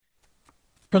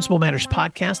Principal Matters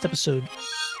Podcast, episode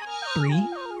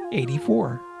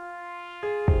 384.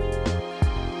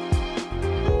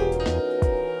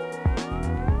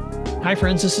 Hi,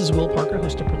 friends. This is Will Parker,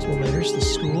 host of Principal Matters, the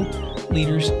school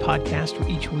leaders podcast, where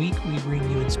each week we bring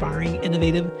you inspiring,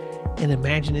 innovative, and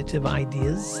imaginative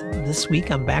ideas. This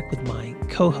week, I'm back with my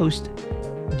co-host,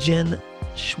 Jen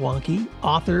Schwanke,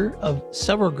 author of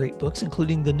several great books,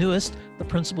 including the newest, The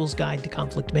Principal's Guide to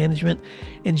Conflict Management.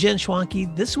 And Jen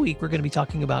Schwanke, this week, we're going to be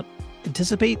talking about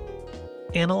anticipate,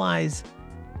 analyze,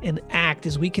 and act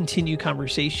as we continue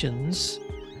conversations,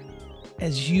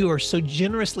 as you are so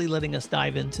generously letting us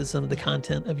dive into some of the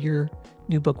content of your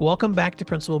new book. Welcome back to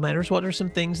Principal Matters. What are some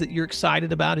things that you're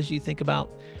excited about as you think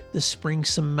about the spring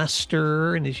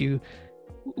semester? And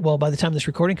by the time this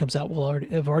recording comes out, we'll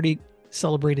have already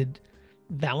celebrated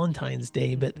Valentine's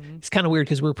Day, but it's kind of weird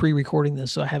because we're pre-recording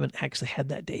this, so I haven't actually had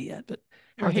that day yet. But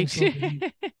how are things going for you?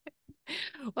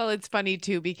 Well, it's funny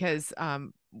too, because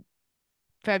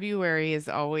February is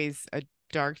always a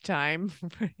dark time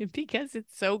because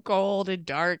it's so cold and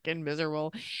dark and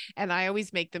miserable. And I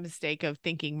always make the mistake of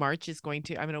thinking I'm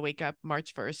going to wake up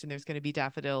March 1st and there's going to be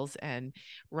daffodils and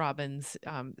robins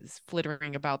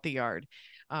flittering about the yard.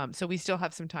 So we still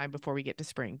have some time before we get to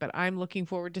spring, but I'm looking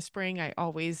forward to spring. I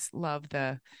always love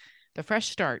the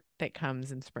fresh start that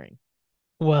comes in spring.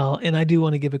 Well, and I do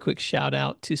want to give a quick shout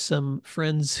out to some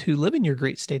friends who live in your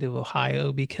great state of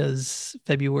Ohio, because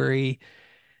February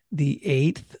the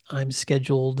 8th, I'm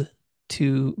scheduled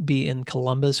to be in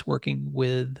Columbus working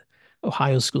with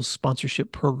Ohio School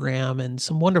Sponsorship Program and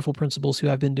some wonderful principals who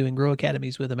I've been doing Grow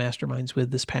Academies with and masterminds with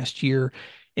this past year.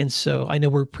 And so I know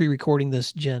we're pre-recording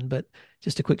this, Jen, but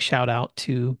just a quick shout out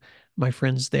to my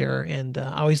friends there. And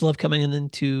I always love coming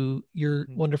into your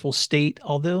wonderful state,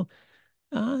 although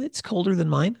it's colder than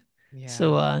mine. Yeah.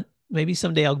 So maybe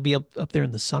someday I'll be up there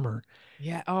in the summer.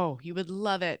 Yeah. Oh, you would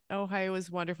love it. Ohio is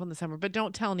wonderful in the summer, but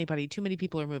don't tell anybody. Too many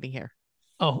people are moving here.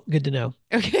 Oh, good to know.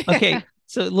 Okay. Okay.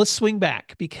 So let's swing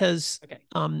back, because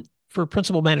for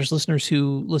Principal Matters listeners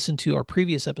who listened to our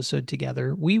previous episode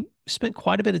together, we spent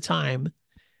quite a bit of time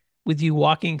with you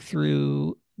walking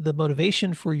through the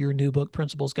motivation for your new book,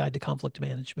 Principal's Guide to Conflict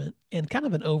Management, and kind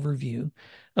of an overview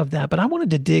of that. But I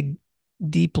wanted to dig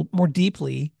more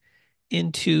deeply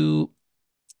into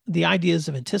the ideas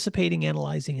of anticipating,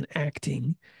 analyzing, and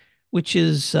acting, which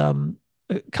is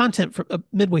content from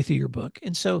midway through your book.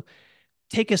 And so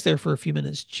take us there for a few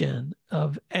minutes, Jen,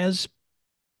 of as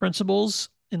principals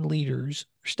and leaders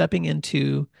stepping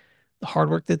into the hard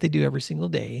work that they do every single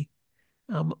day.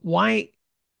 Why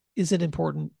is it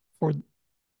important for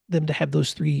them to have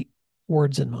those three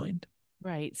words in mind?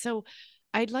 Right. So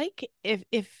I'd like,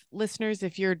 if listeners,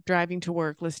 if you're driving to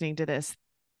work listening to this,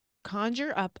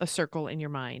 conjure up a circle in your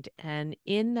mind. And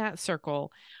in that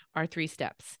circle are three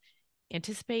steps: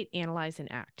 anticipate, analyze,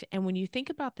 and act. And when you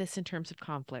think about this in terms of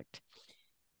conflict,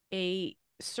 a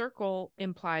circle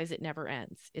implies it never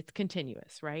ends. It's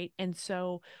continuous, right? And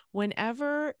so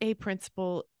whenever a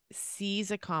principal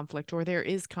sees a conflict, or there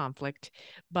is conflict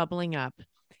bubbling up,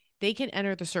 they can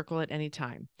enter the circle at any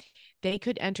time. They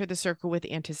could enter the circle with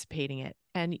anticipating it.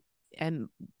 And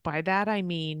by that, I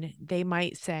mean, they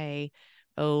might say,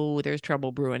 oh, there's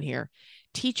trouble brewing here.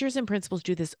 Teachers and principals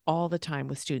do this all the time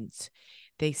with students.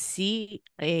 They see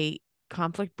a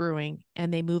conflict brewing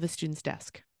and they move a student's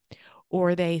desk,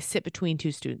 or they sit between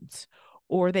two students,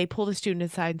 or they pull the student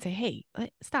aside and say, hey,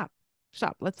 stop,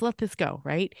 let's let this go,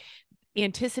 right?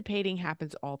 Anticipating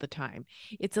happens all the time.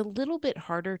 It's a little bit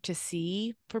harder to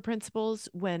see for principals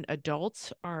when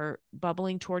adults are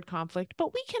bubbling toward conflict,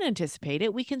 but we can anticipate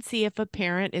it. We can see if a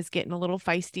parent is getting a little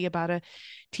feisty about a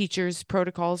teacher's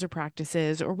protocols or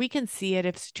practices, or we can see it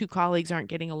if two colleagues aren't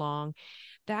getting along.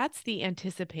 That's the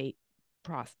anticipate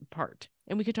part.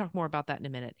 And we could talk more about that in a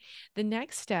minute. The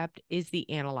next step is the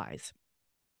analyze.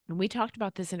 And we talked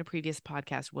about this in a previous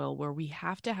podcast, Will, where we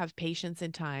have to have patience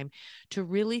and time to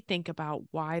really think about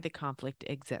why the conflict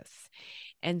exists.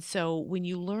 And so when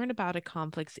you learn about a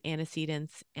conflict's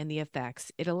antecedents and the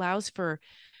effects, it allows for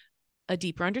a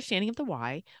deeper understanding of the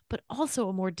why, but also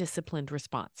a more disciplined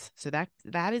response. So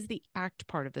that is the act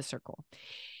part of the circle,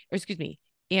 or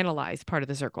analyze part of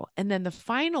the circle. And then the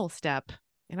final step,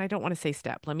 and I don't want to say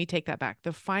step, let me take that back.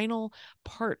 The final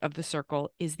part of the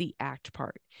circle is the act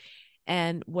part.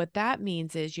 And what that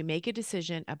means is you make a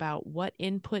decision about what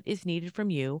input is needed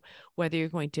from you, whether you're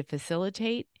going to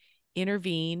facilitate,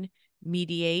 intervene,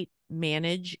 mediate,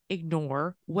 manage,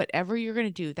 ignore, whatever you're going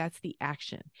to do, that's the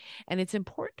action. And it's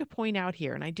important to point out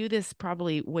here, and I do this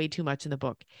probably way too much in the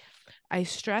book, I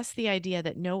stress the idea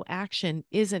that no action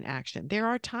is an action. There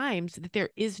are times that there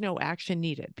is no action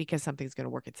needed because something's going to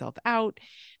work itself out,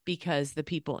 because the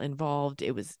people involved,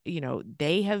 it was,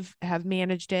 they have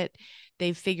managed it,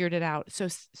 they've figured it out.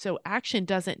 So action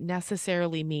doesn't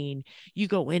necessarily mean you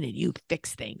go in and you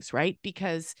fix things, right?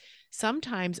 Because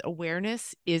sometimes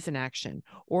awareness is an action,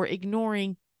 or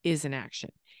ignoring is an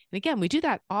action. And again, we do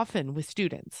that often with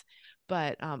students,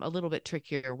 but a little bit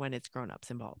trickier when it's grown-ups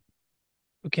involved.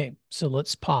 Okay, so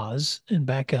let's pause and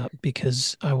back up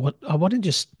because I want to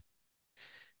just,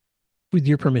 with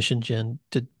your permission, Jen,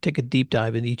 to take a deep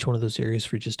dive in each one of those areas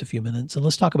for just a few minutes, and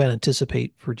let's talk about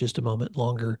anticipate for just a moment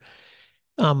longer.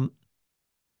 Um,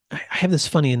 I have this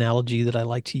funny analogy that I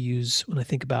like to use when I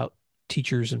think about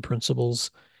teachers and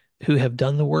principals who have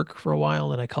done the work for a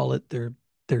while, and I call it their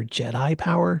Jedi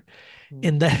power. Mm.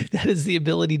 And that is the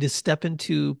ability to step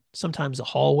into sometimes a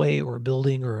hallway or a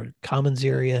building or a commons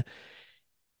area.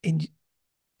 And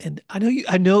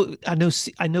I know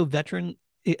veteran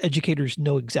educators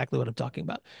know exactly what I'm talking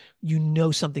about. You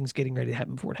know something's getting ready to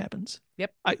happen before it happens.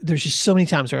 Yep. There's just so many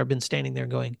times where I've been standing there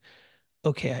going,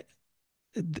 okay,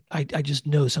 I just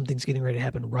know something's getting ready to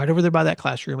happen right over there by that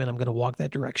classroom, and I'm going to walk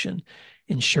that direction.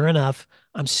 And sure enough,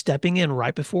 I'm stepping in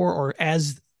right before or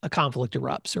as a conflict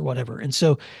erupts or whatever. And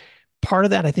so part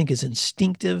of that I think is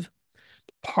instinctive.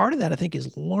 Part of that I think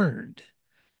is learned.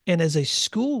 And as a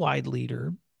school-wide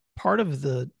leader, part of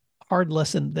the hard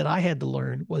lesson that I had to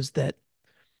learn was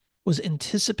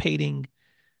anticipating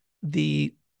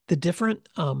the the different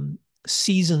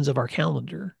seasons of our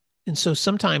calendar. And so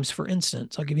sometimes, for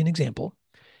instance, I'll give you an example.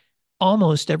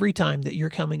 Almost every time that you're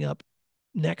coming up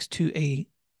next to a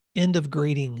end of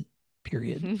grading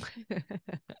period,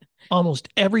 almost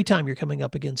every time you're coming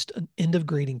up against an end of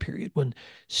grading period, when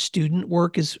student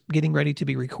work is getting ready to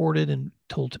be recorded and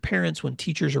told to parents, when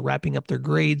teachers are wrapping up their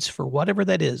grades for whatever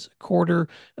that is, a quarter,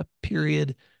 a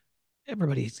period,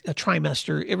 everybody's a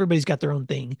trimester, everybody's got their own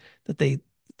thing that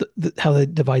how they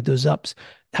divide those up,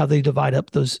 how they divide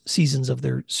up those seasons of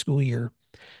their school year.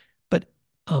 But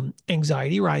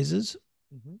anxiety rises.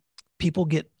 Mm-hmm. People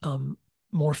get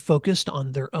more focused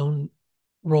on their own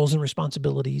roles and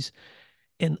responsibilities,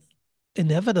 and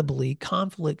inevitably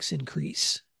conflicts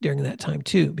increase during that time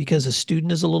too, because a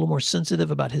student is a little more sensitive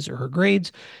about his or her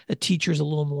grades. A teacher is a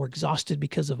little more exhausted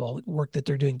because of all the work that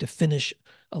they're doing to finish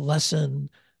a lesson,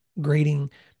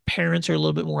 grading. Parents are a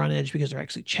little bit more on edge because they're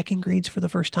actually checking grades for the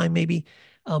first time, maybe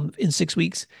in 6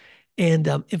 weeks. And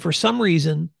for some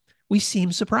reason, we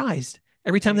seem surprised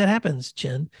every time Right. that happens,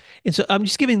 Jen. And so I'm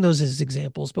just giving those as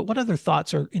examples. But what other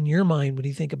thoughts are in your mind when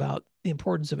you think about the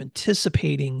importance of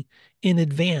anticipating in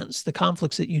advance the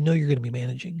conflicts that you know you're going to be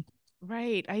managing?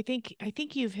 Right. I think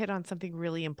you've hit on something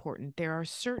really important. There are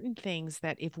certain things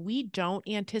that if we don't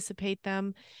anticipate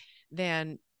them,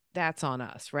 then that's on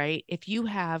us, right? If you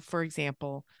have, for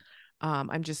example,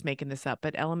 I'm just making this up,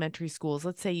 but elementary schools,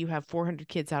 let's say you have 400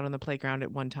 kids out on the playground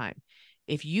at one time.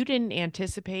 If you didn't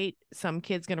anticipate some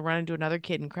kid's going to run into another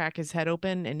kid and crack his head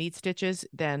open and need stitches,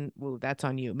 then well, that's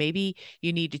on you. Maybe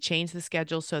you need to change the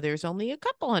schedule so there's only a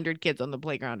couple hundred kids on the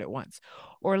playground at once.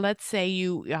 Or let's say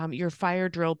your fire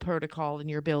drill protocol in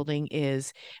your building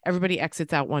is everybody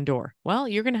exits out one door. Well,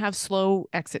 you're going to have slow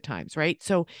exit times, right?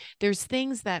 So there's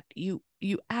things that you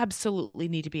absolutely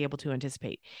need to be able to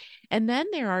anticipate. And then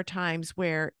there are times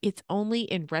where it's only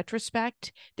in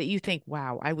retrospect that you think,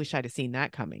 wow, I wish I'd have seen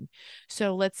that coming.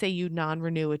 So let's say you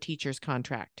non-renew a teacher's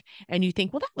contract and you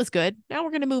think, well, that was good. Now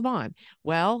we're going to move on.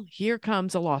 Well, here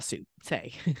comes a lawsuit,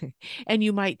 say. And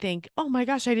you might think, oh my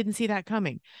gosh, I didn't see that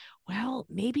coming. Well,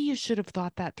 maybe you should have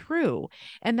thought that through.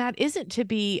 And that isn't to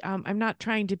be, I'm not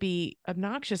trying to be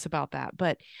obnoxious about that,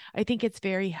 but I think it's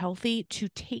very healthy to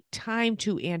take time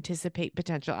to anticipate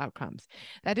potential outcomes.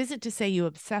 That isn't to say you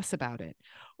obsess about it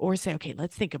or say, okay,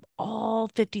 let's think of all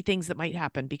 50 things that might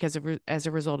happen as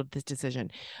a result of this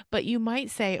decision. But you might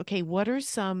say, okay, what are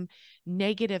some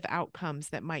negative outcomes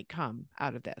that might come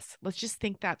out of this? Let's just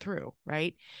think that through,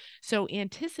 right? So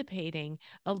anticipating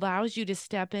allows you to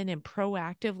step in and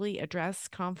proactively address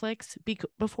conflicts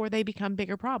before they become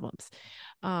bigger problems.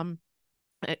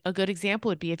 A good example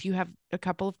would be if you have a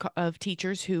couple of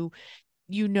teachers who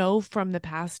from the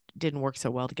past didn't work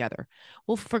so well together.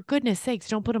 Well, for goodness sakes,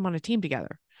 don't put them on a team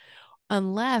together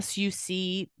unless you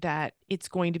see that it's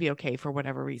going to be okay for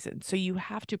whatever reason. So you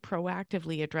have to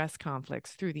proactively address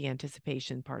conflicts through the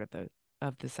anticipation part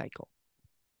of the cycle.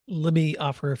 Let me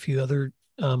offer a few other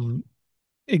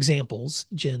examples,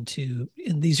 Jen, too.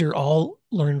 And these are all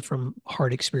learned from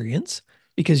hard experience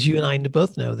because you and I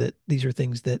both know that these are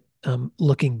things that,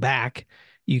 looking back,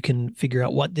 you can figure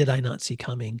out what did I not see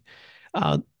coming.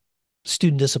 Uh,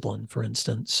 Student discipline, for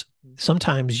instance. Mhm.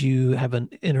 Sometimes you have an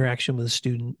interaction with a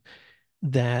student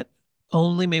that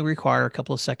only may require a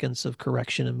couple of seconds of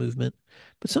correction and movement.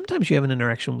 But sometimes you have an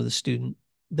interaction with a student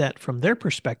that, from their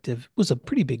perspective, was a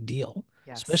pretty big deal,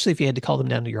 Yes. especially if you had to call them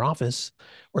down to your office,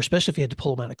 or especially if you had to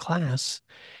pull them out of class.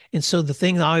 And so the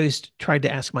thing I always tried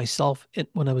to ask myself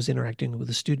when I was interacting with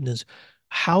a student is,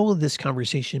 how will this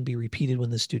conversation be repeated when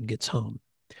the student gets home?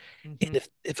 And Hmm.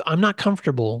 if I'm not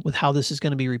comfortable with how this is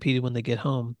going to be repeated when they get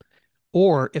home,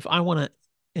 or if I want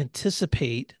to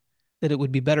anticipate that it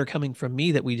would be better coming from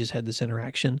me that we just had this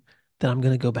interaction, then I'm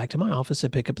going to go back to my office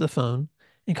and pick up the phone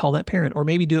and call that parent, or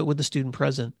maybe do it with the student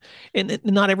present. And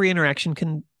not every interaction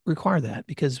can require that,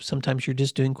 because sometimes you're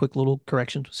just doing quick little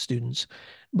corrections with students.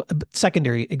 But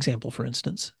secondary example, for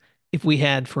instance, if we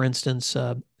had, for instance,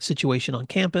 a situation on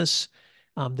campus,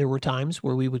 there were times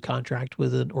where we would contract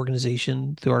with an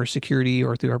organization through our security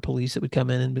or through our police that would come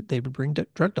in and they would bring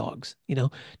drug dogs,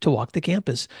 to walk the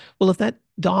campus. Well, if that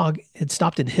dog had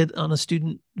stopped and hit on a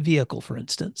student vehicle, for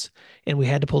instance, and we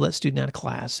had to pull that student out of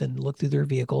class and look through their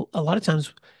vehicle, a lot of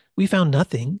times we found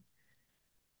nothing.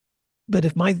 But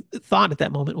if my thought at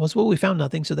that moment was, well, we found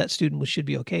nothing, so that student should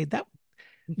be okay,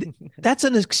 that's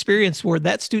an experience where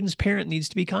that student's parent needs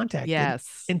to be contacted Yes.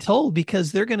 and told,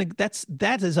 because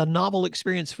that is a novel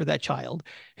experience for that child,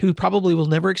 who probably will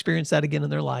never experience that again in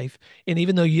their life. And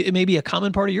even though it may be a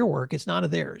common part of your work, it's not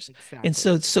of theirs. And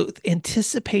Exactly. so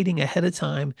anticipating ahead of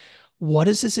time, what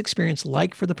is this experience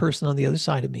like for the person on the other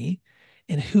side of me,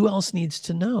 and who else needs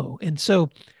to know? And so,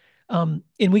 and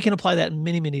we can apply that in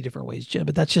many, many different ways, Jim,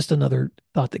 but that's just another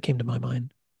thought that came to my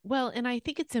mind. Well, and I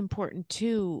think it's important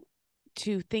too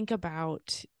to think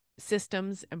about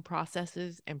systems and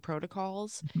processes and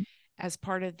protocols Mhm. as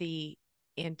part of the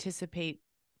anticipate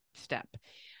step.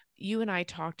 You and I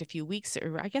talked a few weeks,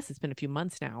 or I guess it's been a few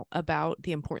months now, about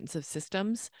the importance of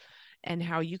systems and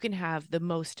how you can have the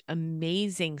most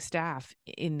amazing staff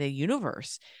in the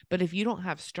universe. But if you don't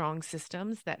have strong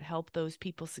systems that help those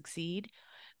people succeed,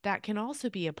 that can also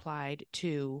be applied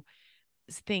to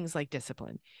things like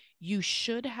discipline. You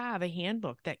should have a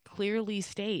handbook that clearly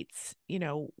states,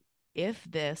 if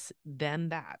this, then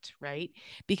that, right?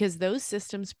 Because those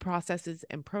systems, processes,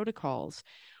 and protocols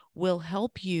will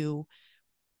help you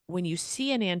when you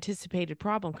see an anticipated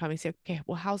problem coming. Say, okay,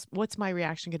 well, what's my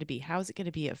reaction going to be? How's it going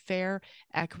to be a fair,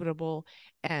 equitable,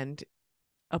 and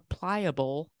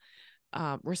applicable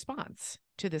response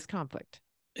to this conflict?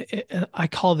 I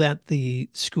call that the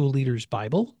school leader's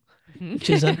Bible, Mhm. which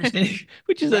is understanding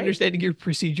which is Right. understanding your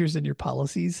procedures and your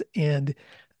policies. And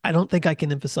I don't think I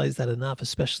can emphasize that enough,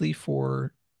 especially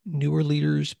for newer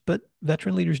leaders, but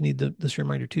veteran leaders need this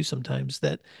reminder too sometimes,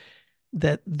 that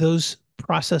those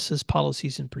processes,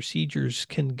 policies, and procedures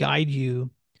can guide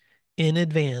you in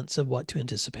advance of what to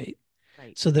anticipate,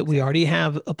 Right. so that we already Exactly.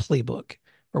 have a playbook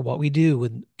for what we do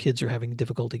when kids are having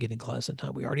difficulty getting class on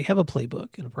time. We already have a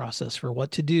playbook and a process for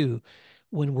what to do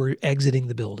when we're exiting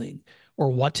the building, or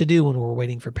what to do when we're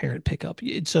waiting for parent pickup.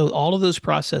 So all of those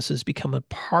processes become a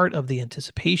part of the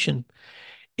anticipation.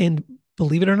 And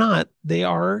believe it or not, they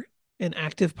are an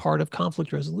active part of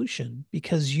conflict resolution,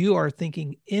 because you are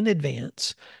thinking in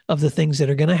advance of the things that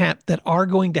are going to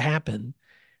happen,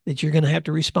 that you're going to have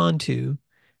to respond to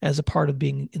as a part of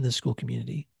being in the school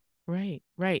community. Right,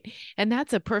 right. And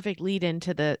that's a perfect lead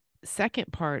into the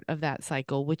second part of that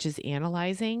cycle, which is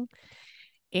analyzing.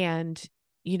 And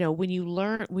when you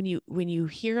learn, when you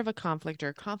hear of a conflict, or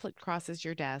a conflict crosses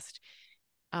your desk,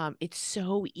 it's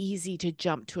so easy to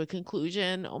jump to a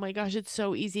conclusion. Oh my gosh, it's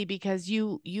so easy, because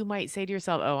you might say to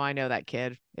yourself, "Oh, I know that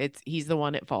kid. He's the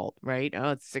one at fault, right?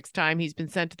 Oh, it's sixth time he's been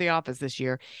sent to the office this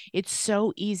year." It's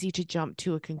so easy to jump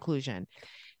to a conclusion.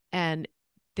 And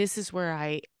this is where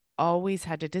I always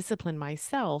had to discipline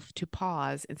myself to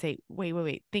pause and say, wait, wait,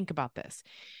 wait, think about this.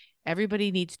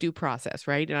 Everybody needs due process,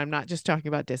 right? And I'm not just talking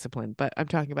about discipline, but I'm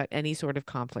talking about any sort of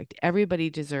conflict. Everybody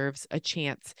deserves a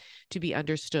chance to be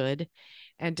understood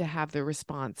and to have the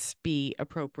response be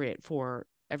appropriate for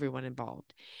everyone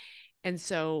involved. And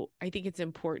so I think it's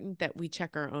important that we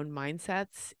check our own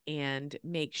mindsets and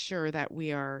make sure that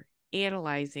we are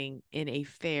analyzing in a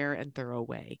fair and thorough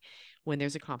way when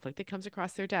there's a conflict that comes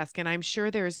across their desk. And I'm sure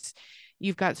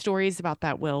you've got stories about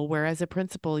that, Will, where as a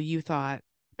principal, you thought,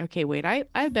 okay, wait,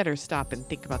 I better stop and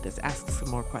think about this, ask some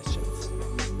more questions.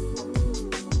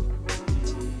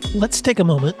 Let's take a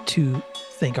moment to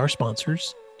thank our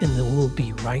sponsors, and then we'll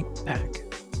be right back.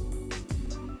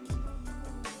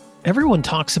 Everyone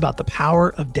talks about the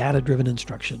power of data-driven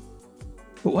instruction,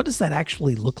 but what does that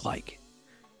actually look like?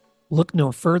 Look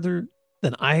no further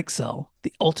than IXL,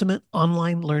 the ultimate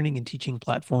online learning and teaching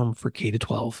platform for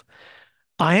K-12.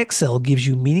 IXL gives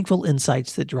you meaningful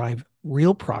insights that drive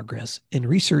real progress, and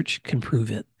research can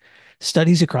prove it.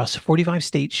 Studies across 45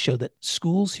 states show that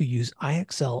schools who use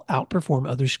IXL outperform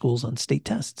other schools on state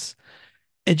tests.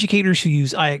 Educators who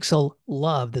use IXL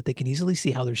love that they can easily see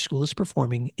how their school is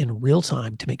performing in real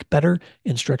time to make better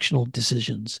instructional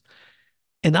decisions.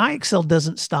 And IXL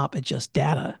doesn't stop at just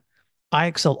data.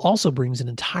 IXL also brings an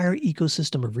entire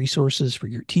ecosystem of resources for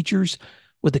your teachers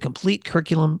with a complete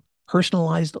curriculum,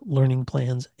 personalized learning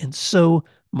plans, and so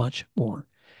much more.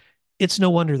 It's no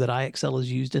wonder that IXL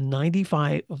is used in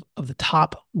 95 of the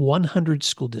top 100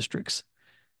 school districts.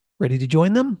 Ready to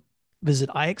join them? Visit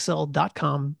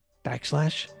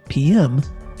ixl.com/PM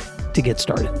to get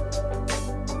started.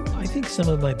 I think some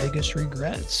of my biggest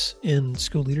regrets in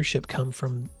school leadership come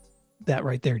from that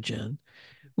right there, Jen,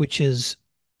 which is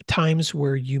times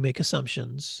where you make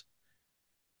assumptions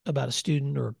about a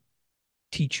student or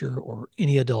teacher or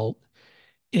any adult,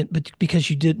 but because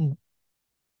you didn't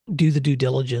do the due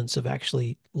diligence of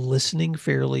actually listening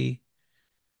fairly,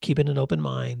 keeping an open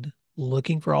mind,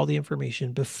 looking for all the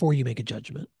information before you make a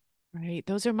judgment. Right.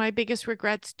 Those are my biggest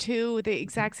regrets too. The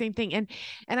exact same thing. And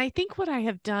I think what I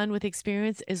have done with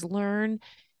experience is learn,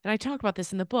 and I talk about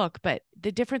this in the book, but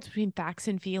the difference between facts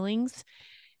and feelings,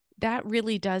 that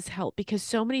really does help because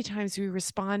so many times we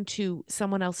respond to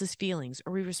someone else's feelings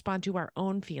or we respond to our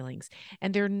own feelings,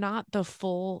 and they're not the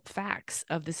full facts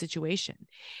of the situation.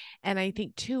 And I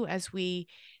think too, as we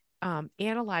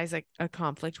analyze a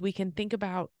conflict, we can think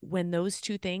about when those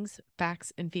two things,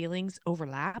 facts and feelings,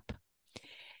 overlap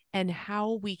and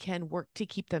how we can work to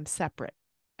keep them separate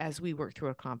as we work through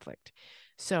a conflict.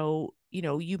 So,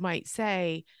 you might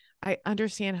say, I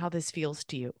understand how this feels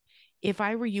to you. If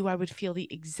I were you, I would feel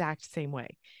the exact same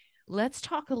way. Let's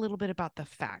talk a little bit about the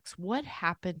facts. What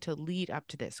happened to lead up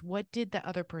to this? What did the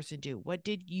other person do? What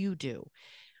did you do?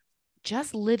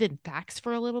 Just live in facts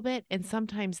for a little bit. And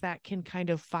sometimes that can kind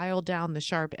of file down the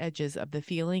sharp edges of the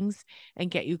feelings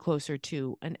and get you closer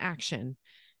to an action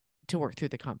to work through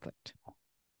the conflict.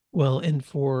 Well, and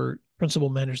for Principal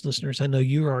Matters listeners, I know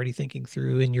you're already thinking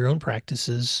through in your own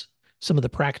practices some of the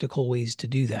practical ways to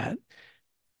do that.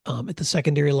 At the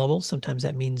secondary level, sometimes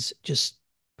that means just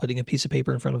putting a piece of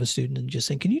paper in front of a student and just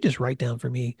saying, "Can you just write down for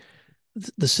me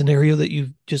the scenario that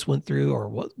you've just went through, or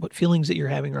what feelings that you're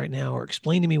having right now, or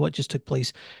explain to me what just took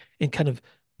place," and kind of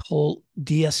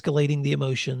de-escalating the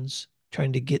emotions,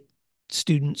 trying to get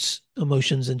students'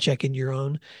 emotions and check in your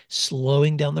own,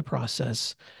 slowing down the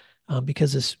process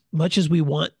because as much as we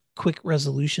want quick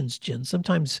resolutions, Jen,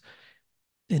 sometimes,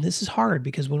 and this is hard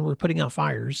because when we're putting out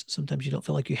fires, sometimes you don't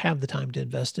feel like you have the time to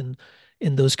invest in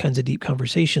those kinds of deep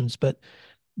conversations. But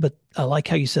I like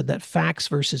how you said that facts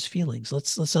versus feelings.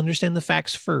 Let's understand the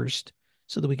facts first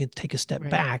so that we can take a step Right.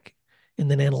 back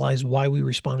and then analyze why we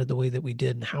responded the way that we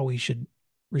did and how we should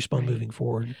respond Right. moving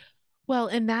forward. Well,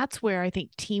 and that's where I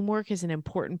think teamwork is an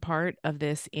important part of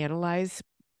this analyze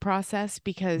process Mm-hmm.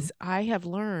 because I have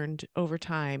learned over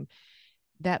time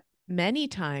that many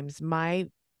times my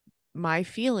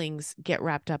feelings get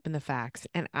wrapped up in the facts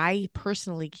and I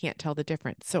personally can't tell the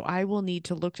difference. So I will need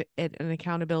to look at an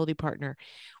accountability partner,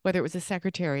 whether it was a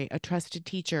secretary, a trusted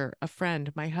teacher, a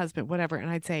friend, my husband, whatever, and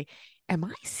I'd say, "Am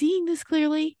I seeing this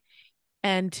clearly?"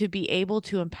 And to be able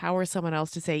to empower someone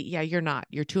else to say, "Yeah, you're not.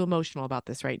 You're too emotional about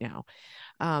this right now."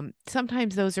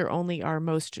 Sometimes those are only our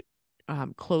most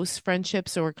close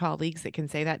friendships or colleagues that can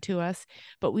say that to us,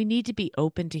 but we need to be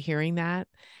open to hearing that.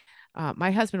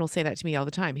 My husband will say that to me all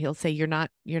the time. He'll say, "You're not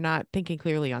thinking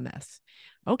clearly on this."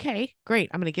 Okay, great.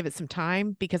 I'm going to give it some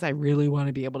time because I really want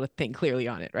to be able to think clearly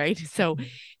on it. Right. So Mm-hmm.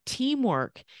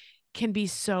 teamwork can be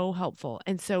so helpful.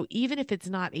 And so even if it's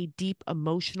not a deep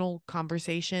emotional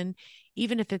conversation,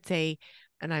 even if it's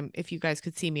if you guys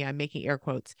could see me, I'm making air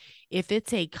quotes. If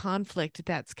it's a conflict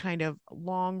that's kind of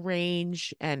long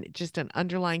range and just an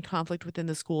underlying conflict within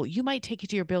the school, you might take it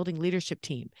to your building leadership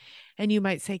team and you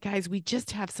might say, "Guys, we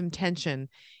just have some tension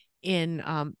in,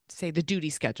 say, the duty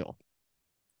schedule.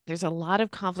 There's a lot of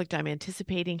conflict I'm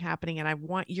anticipating happening, and I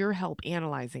want your help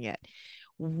analyzing it.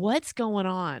 What's going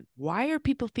on? Why are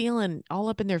people feeling all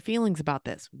up in their feelings about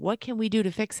this? What can we do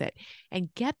to fix it?"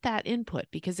 And get that input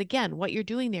because, again, what you're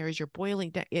doing there is you're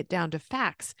boiling it down to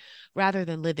facts rather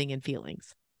than living in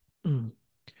feelings. Mm.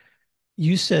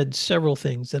 You said several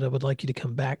things that I would like you to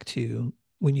come back to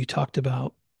when you talked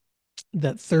about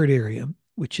that third area,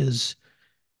 which is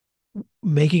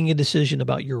making a decision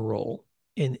about your role.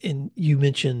 And you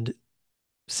mentioned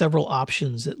several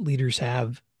options that leaders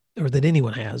have or that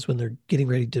anyone has when they're getting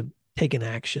ready to take an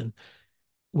action,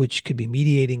 which could be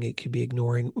mediating, it could be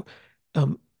ignoring.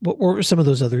 What were some of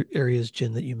those other areas,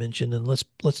 Jen, that you mentioned? And let's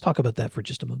talk about that for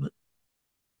just a moment.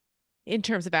 In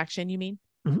terms of action, you mean?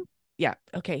 Mhm. Yeah.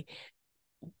 Okay.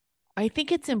 I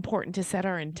think it's important to set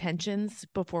our intentions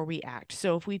before we act.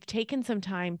 So if we've taken some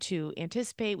time to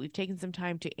anticipate, we've taken some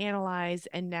time to analyze,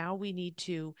 and now we need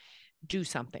to do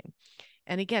something.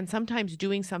 And again, sometimes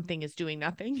doing something is doing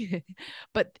nothing,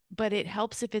 but it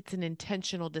helps if it's an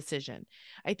intentional decision.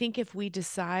 I think if we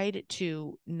decide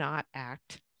to not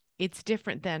act, it's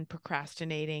different than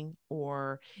procrastinating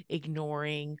or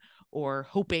ignoring or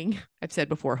hoping. I've said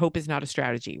before, hope is not a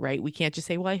strategy, right? We can't just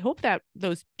say, well, I hope that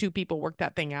those two people work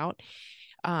that thing out.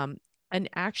 Um, an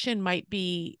action might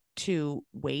be to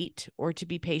wait or to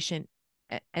be patient,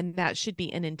 and that should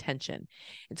be an intention.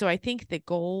 And so I think the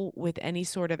goal with any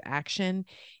sort of action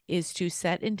is to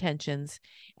set intentions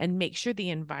and make sure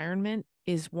the environment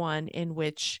is one in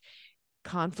which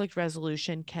conflict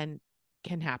resolution can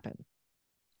happen.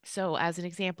 So as an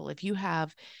example, if you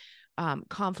have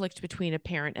conflict between a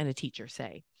parent and a teacher,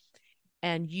 say,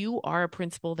 and you are a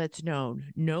principal that's known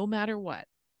no matter what,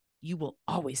 you will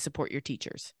always support your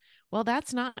teachers. Well,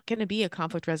 that's not going to be a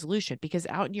conflict resolution, because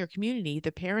out in your community,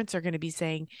 the parents are going to be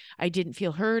saying, I didn't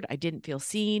feel heard. I didn't feel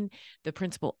seen. The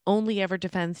principal only ever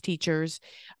defends teachers.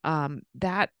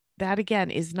 That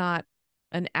again is not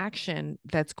an action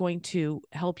that's going to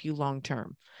help you long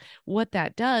term. What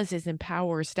that does is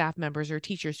empower staff members or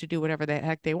teachers to do whatever the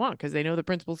heck they want because they know the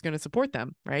principal is going to support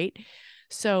them, right?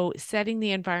 So setting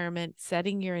the environment,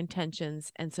 setting your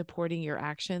intentions, and supporting your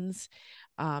actions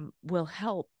will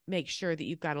help make sure that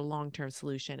you've got a long-term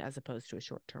solution as opposed to a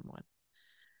short-term one.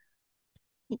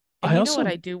 And I you know what also,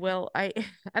 I do, Will? I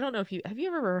I don't know if you have you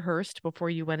ever rehearsed before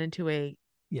you went into a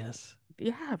yes.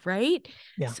 yeah, right?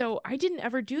 Yeah. So I didn't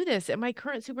ever do this. And my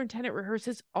current superintendent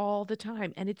rehearses all the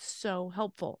time. And it's so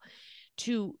helpful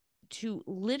to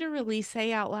literally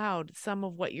say out loud some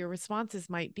of what your responses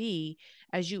might be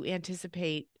as you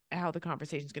anticipate how the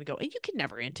conversation is going to go. And you can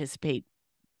never anticipate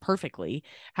perfectly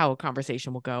how a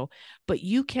conversation will go, but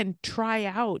you can try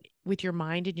out with your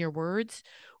mind and your words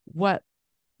what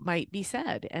might be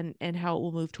said and how it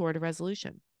will move toward a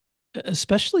resolution.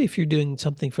 Especially if you're doing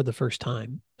something for the first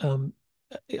time.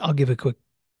 I'll give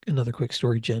another quick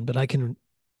story, Jen, but I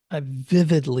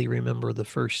vividly remember the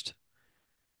first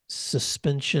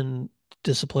suspension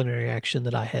disciplinary action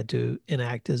that I had to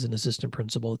enact as an assistant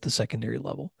principal at the secondary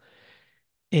level.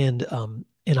 And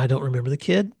I don't remember the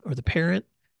kid or the parent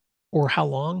or how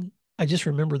long. I just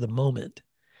remember the moment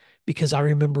because I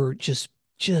remember just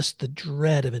the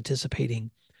dread of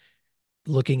anticipating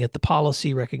looking at the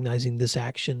policy, recognizing this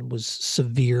action was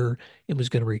severe and was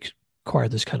going to require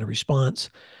this kind of response,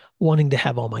 wanting to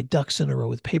have all my ducks in a row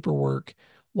with paperwork,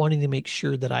 wanting to make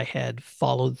sure that I had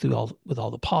followed through with all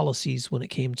the policies when it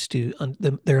came to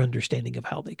their understanding of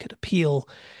how they could appeal,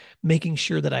 making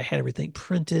sure that I had everything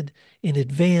printed in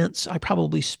advance. I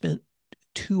probably spent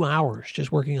 2 hours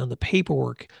just working on the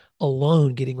paperwork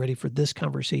alone, getting ready for this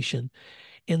conversation.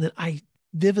 And then I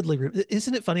vividly,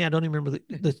 isn't it funny? I don't even remember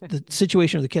the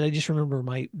situation of the kid. I just remember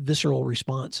my visceral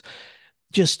response.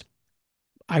 Just,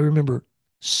 I remember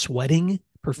sweating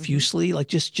Mm-hmm. profusely,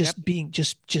 like Yep. just being,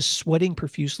 just sweating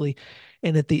profusely.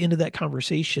 And at the end of that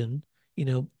conversation, you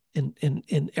know,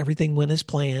 and everything went as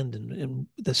planned, and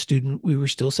the student, we were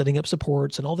still setting up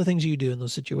supports and all the things you do in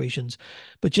those situations.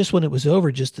 But just when it was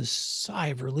over, just this sigh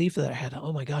of relief that I had,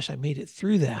 oh my gosh, I made it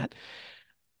through that.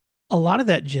 A lot of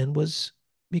that, Jen, was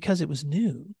because it was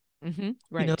new. Mm-hmm.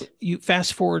 You know, Right. you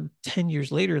fast forward 10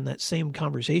 years later in that same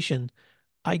conversation,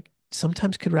 I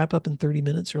sometimes could wrap up in 30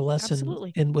 minutes or less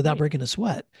Absolutely. and without Right. breaking a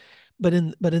sweat. But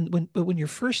when you're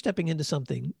first stepping into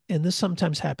something, and this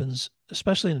sometimes happens,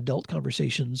 especially in adult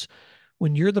conversations,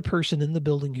 when you're the person in the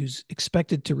building who's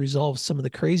expected to resolve some of the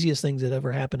craziest things that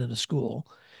ever happen in a school,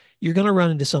 you're going to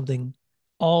run into something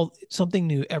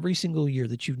new every single year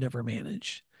that you've never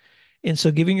managed. And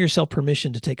so giving yourself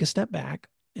permission to take a step back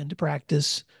and to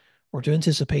practice or to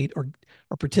anticipate or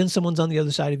pretend someone's on the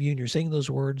other side of you and you're saying those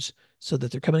words so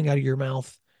that they're coming out of your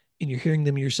mouth and you're hearing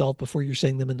them yourself before you're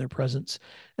saying them in their presence.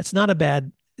 It's not a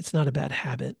bad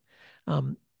habit.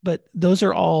 But those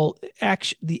are all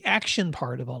action. The action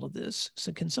part of all of this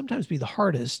so can sometimes be the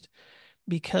hardest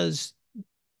because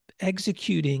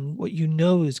executing what you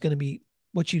know is going to be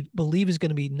what you believe is going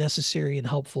to be necessary and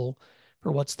helpful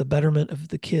for what's the betterment of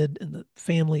the kid and the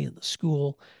family and the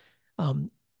school.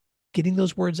 Um, Getting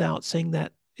those words out, saying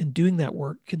that and doing that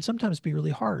work can sometimes be really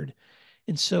hard.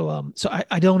 And so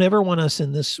I don't ever want us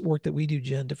in this work that we do,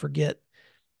 Jen, to forget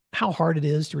how hard it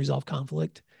is to resolve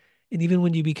conflict. And even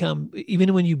when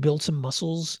you build some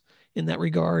muscles in that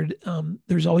regard,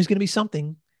 there's always going to be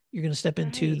something you're going to step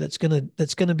into Right.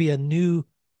 that's going to be a new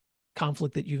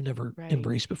conflict that you've never Right.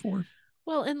 embraced before.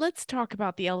 Well, and let's talk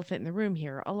about the elephant in the room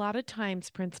here. A lot of times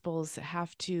principals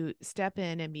have to step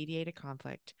in and mediate a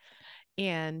conflict.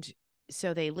 And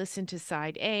so they listen to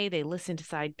side A, they listen to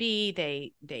side B,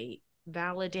 they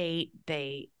validate,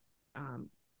 um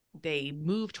they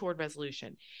move toward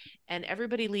resolution. And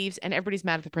everybody leaves and everybody's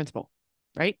mad at the principal,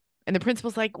 right? And the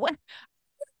principal's like, "What?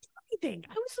 Anything.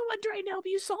 I was the one trying to help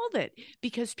you solve it,"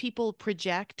 because people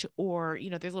project, or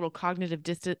there's a little cognitive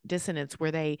dissonance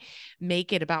where they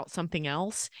make it about something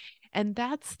else. And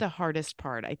that's the hardest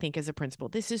part, I think, as a principal.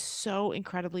 This is so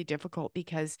incredibly difficult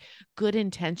because good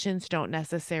intentions don't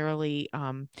necessarily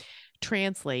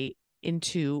translate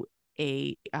into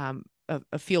a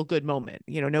feel good moment.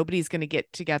 Nobody's going to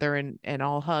get together and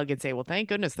all hug and say, well, thank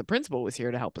goodness the principal was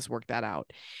here to help us work that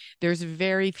out. There's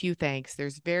very few thanks.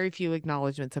 There's very few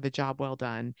acknowledgments of a job well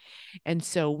done. And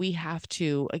so we have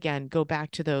to, again, go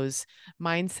back to those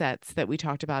mindsets that we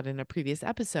talked about in a previous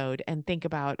episode and think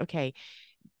about, okay,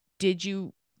 did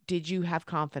you have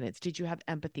confidence? Did you have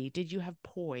empathy? Did you have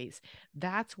poise?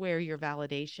 That's where your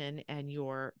validation and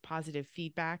your positive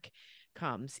feedback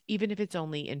comes, even if it's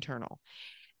only internal.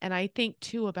 And I think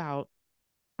too I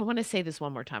want to say this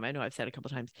one more time. I know I've said it a couple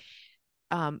of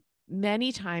times.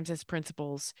 Many times as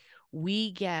principals,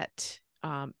 we get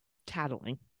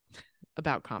tattling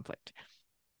about conflict.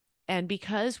 And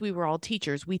because we were all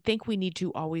teachers, we think we need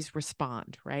to always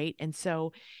respond, right? And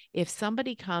so if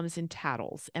somebody comes and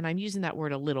tattles, and I'm using that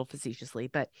word a little facetiously,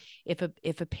 but if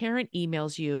a parent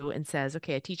emails you and says,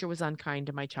 okay, a teacher was unkind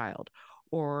to my child,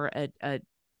 or a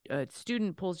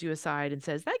student pulls you aside and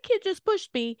says, that kid just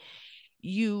pushed me,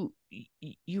 you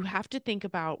have to think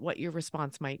about what your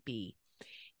response might be.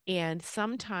 And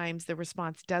sometimes the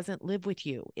response doesn't live with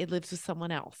you, it lives with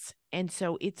someone else. And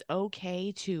so it's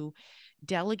okay to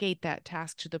delegate that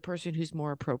task to the person who's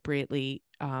more appropriately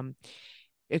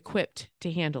equipped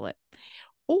to handle it.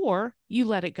 Or you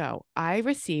let it go. I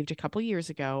received a couple years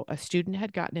ago, a student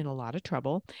had gotten in a lot of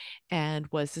trouble and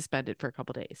was suspended for a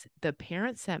couple days. The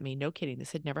parent sent me, no kidding,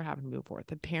 this had never happened to me before.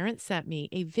 The parent sent me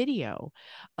a video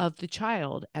of the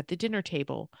child at the dinner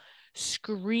table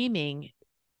screaming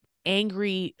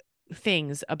angry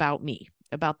things about me,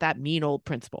 about that mean old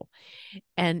principal.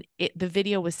 And the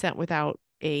video was sent without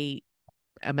a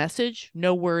message,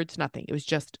 no words, nothing. It was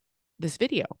just this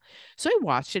video. So I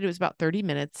watched it. It was about 30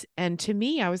 minutes. And to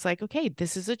me, I was like, okay,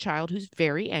 this is a child who's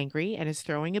very angry and is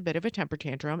throwing a bit of a temper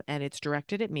tantrum, and it's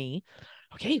directed at me.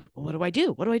 Okay, well, what do I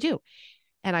do? What do I do?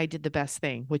 And I did the best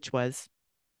thing, which was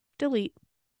delete.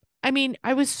 I mean,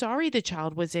 I was sorry the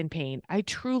child was in pain. I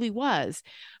truly was.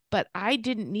 But I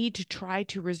didn't need to try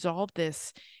to resolve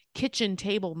this kitchen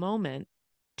table moment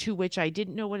to which I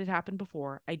didn't know what had happened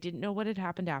before. I didn't know what had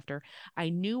happened after. I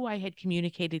knew I had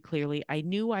communicated clearly. I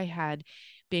knew I had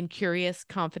been curious,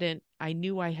 confident. I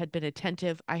knew I had been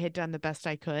attentive. I had done the best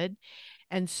I could.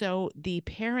 And so the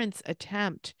parents'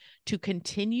 attempt to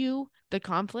continue the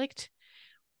conflict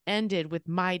ended with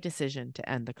my decision to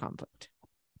end the conflict.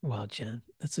 Wow, Jen,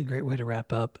 that's a great way to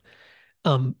wrap up.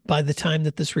 By the time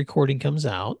that this recording comes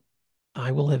out,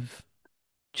 I will have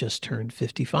just turned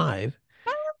 55,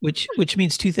 which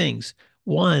means two things.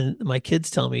 One, my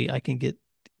kids tell me I can get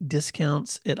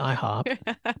discounts at IHOP.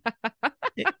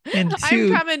 And I'm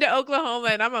two, coming to Oklahoma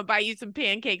and I'm going to buy you some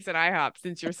pancakes at IHOP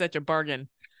since you're such a bargain.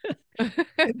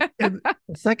 and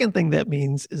the second thing that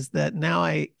means is that now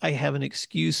I have an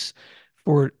excuse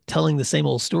for telling the same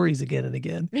old stories again and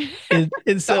again. And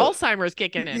The so Alzheimer's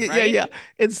kicking in, yeah, right? yeah.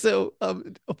 And so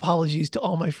apologies to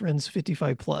all my friends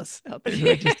 55 plus out there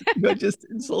who I just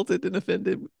insulted and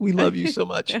offended. We love you so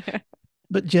much.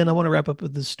 But Jen, I want to wrap up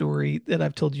with this story that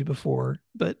I've told you before.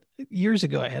 But years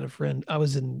ago, I had a friend. I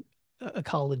was in a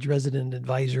college resident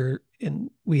advisor,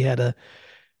 and we had a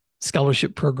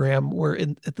scholarship program where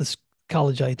at this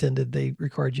college I attended, they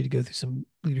required you to go through some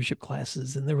leadership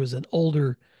classes. And there was an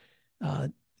older uh,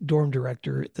 dorm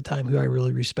director at the time who I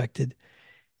really respected.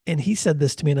 And he said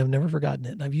this to me, and I've never forgotten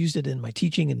it. And I've used it in my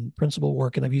teaching and principal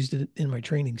work, and I've used it in my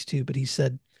trainings too. But he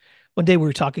said, one day we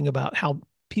were talking about how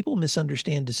people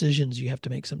misunderstand decisions you have to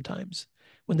make sometimes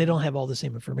when they don't have all the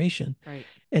same information. Right.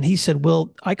 And he said,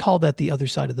 well, I call that the other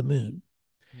side of the moon.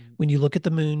 Mm. When you look at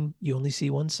the moon, you only see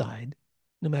one side,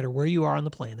 no matter where you are on the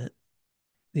planet.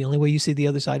 The only way you see the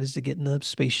other side is to get in a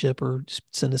spaceship or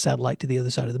send a satellite to the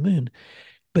other side of the moon.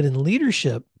 But in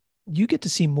leadership, you get to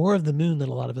see more of the moon than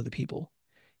a lot of other people.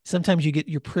 Sometimes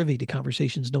you're privy to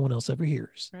conversations no one else ever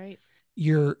hears. Right.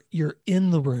 You're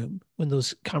in the room when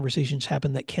those conversations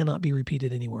happen that cannot be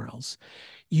repeated anywhere else.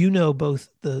 You know both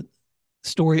the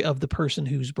story of the person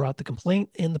who's brought the complaint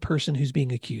and the person who's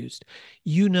being accused.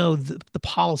 You know the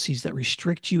policies that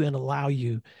restrict you and allow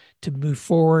you to move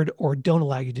forward or don't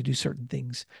allow you to do certain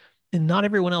things. And not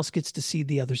everyone else gets to see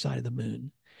the other side of the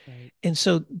moon. Right. And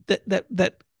so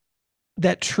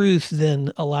that truth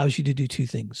then allows you to do two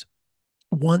things.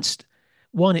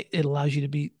 One, it allows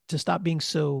you to stop being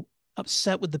so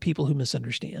upset with the people who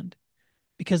misunderstand,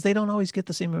 because they don't always get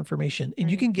the same information.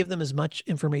 And you can give them as much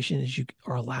information as you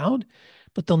are allowed,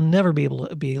 but they'll never be able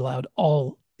to be allowed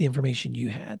all the information you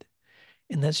had.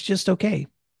 And that's just okay.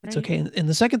 It's okay. And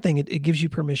the second thing, it gives you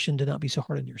permission to not be so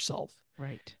hard on yourself.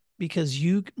 Right. Because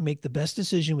you make the best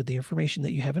decision with the information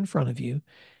that you have in front of you.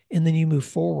 And then you move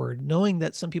forward knowing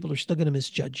that some people are still going to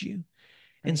misjudge you.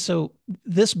 Right. And so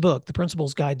this book, The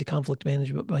Principal's Guide to Conflict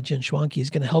Management by Jen Schwanke,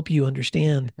 is going to help you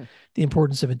understand the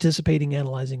importance of anticipating,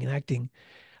 analyzing, and acting.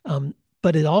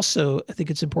 But it also, I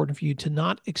think it's important for you to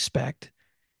not expect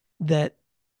that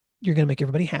you're going to make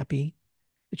everybody happy,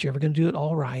 that you're ever going to do it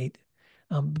all right,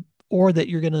 or that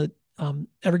you're going to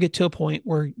ever get to a point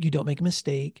where you don't make a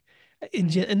mistake.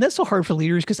 And that's so hard for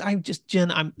leaders, because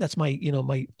that's my,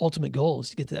 my ultimate goal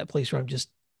is to get to that place where I'm just,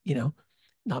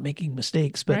 not making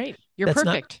mistakes. But right. You're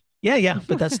perfect.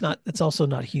 But that's also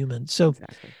not human. So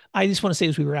exactly. I just want to say,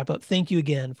 as we wrap up, thank you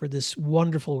again for this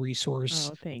wonderful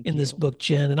resource in this book,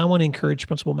 Jen. And I want to encourage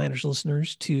Principal Matters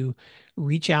listeners to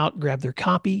reach out, grab their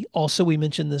copy. Also, we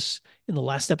mentioned this in the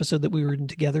last episode that we were in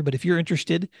together, but if you're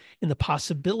interested in the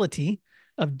possibility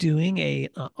of doing a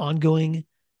ongoing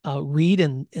read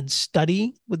and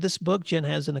study with this book, Jen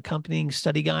has an accompanying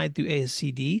study guide through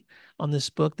ASCD on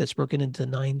this book that's broken into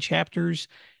 9 chapters.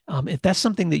 If that's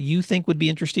something that you think would be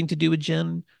interesting to do with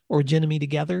Jen or Jen and me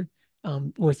together,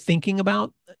 we're thinking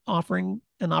about offering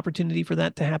an opportunity for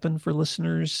that to happen for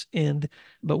listeners.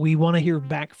 But we want to hear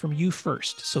back from you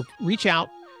first. So reach out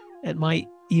at my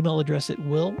email address at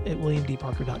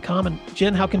will@williamdparker.com. And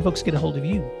Jen, how can folks get a hold of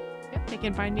you? Yep, they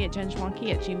can find me at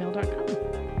jenschwanke@gmail.com.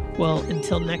 Well,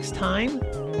 until next time,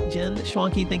 Jen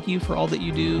Schwanke, thank you for all that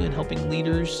you do in helping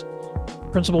leaders.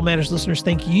 Principal Matters listeners,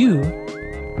 thank you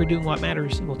for doing what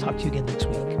matters, and we'll talk to you again next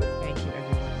week. Thank you,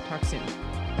 everyone. Talk soon.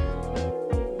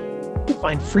 You'll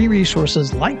find free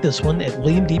resources like this one at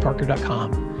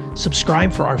williamdparker.com.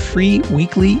 Subscribe for our free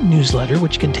weekly newsletter,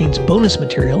 which contains bonus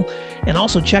material, and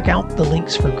also check out the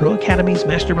links for Grow Academies,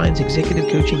 Masterminds, Executive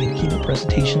Coaching, and Keynote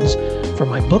presentations from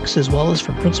my books, as well as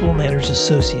from Principal Matters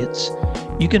Associates.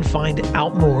 You can find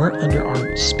out more under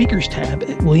our speakers tab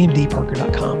at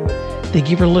williamdparker.com. Thank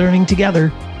you for learning together,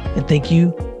 and thank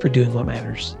you for doing what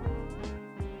matters.